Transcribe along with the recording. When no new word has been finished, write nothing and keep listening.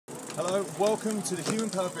Hello, welcome to the Human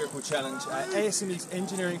Powered Vehicle Challenge at ASME's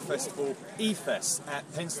Engineering Festival, E-Fest,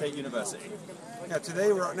 at Penn State University. Yeah,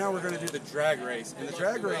 today we're going to do the drag race, and the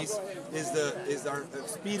drag race is our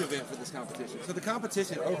speed event for this competition. So the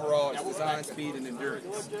competition overall is design, speed, and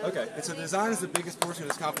endurance. Okay. And so design is the biggest portion of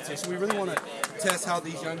this competition. We really want to test how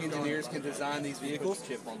these young engineers can design these vehicles,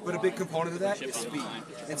 but a big component of that is speed.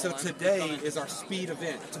 And so today is our speed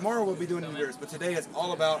event. Tomorrow we'll be doing endurance, but today is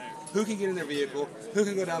all about who can get in their vehicle, who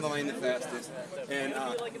can go down the lane the fastest. And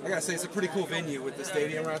I gotta say, it's a pretty cool venue with the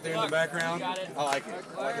stadium right there in the background. I like it.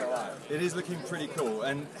 I like it a lot. It is looking pretty cool.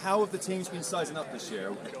 And how have the teams been sizing up this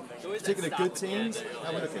year? Particularly good teams?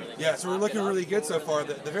 How are we looking? Yeah, so we're looking really good so far.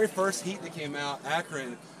 The very first heat that came out,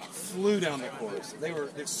 Akron flew down the course. They're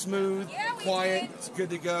smooth, quiet, it's good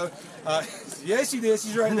to go. Yes, she did.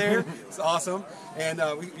 She's right there. It's awesome. And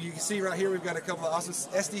you can see right here we've got a couple of awesome.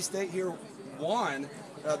 SD State here won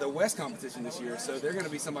the West competition this year, so they're going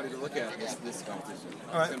to be somebody to look at this competition.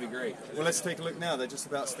 All right. It's going to be great. Well, let's take a look now. They're just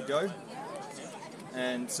about to go.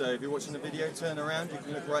 And so if you're watching the video, turn around. You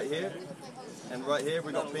can look right here. And right here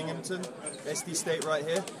we've got Binghamton, SD State right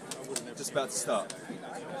here, just about to start.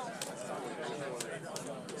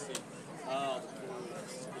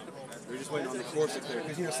 We're just waiting on the course to clear,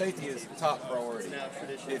 because safety is top priority.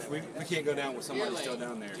 If we can't go down with somebody still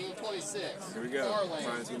down there. Here we go.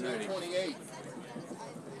 Brian's getting ready.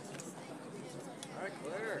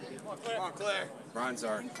 Come on, Claire. Brian's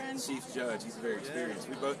our chief judge. He's very experienced.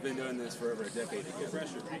 We've both been doing this for over a decade together.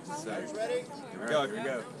 So, Here we go. Here we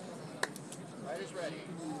go. Riders ready.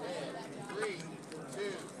 And 3, 2,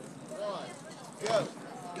 1, go.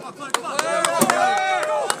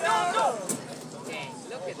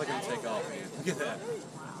 Look at him take off, man. Look at that.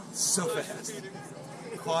 So fast.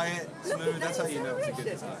 Quiet, smooth. That's how you know it's a good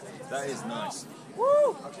design. That is nice.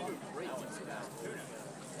 Woo!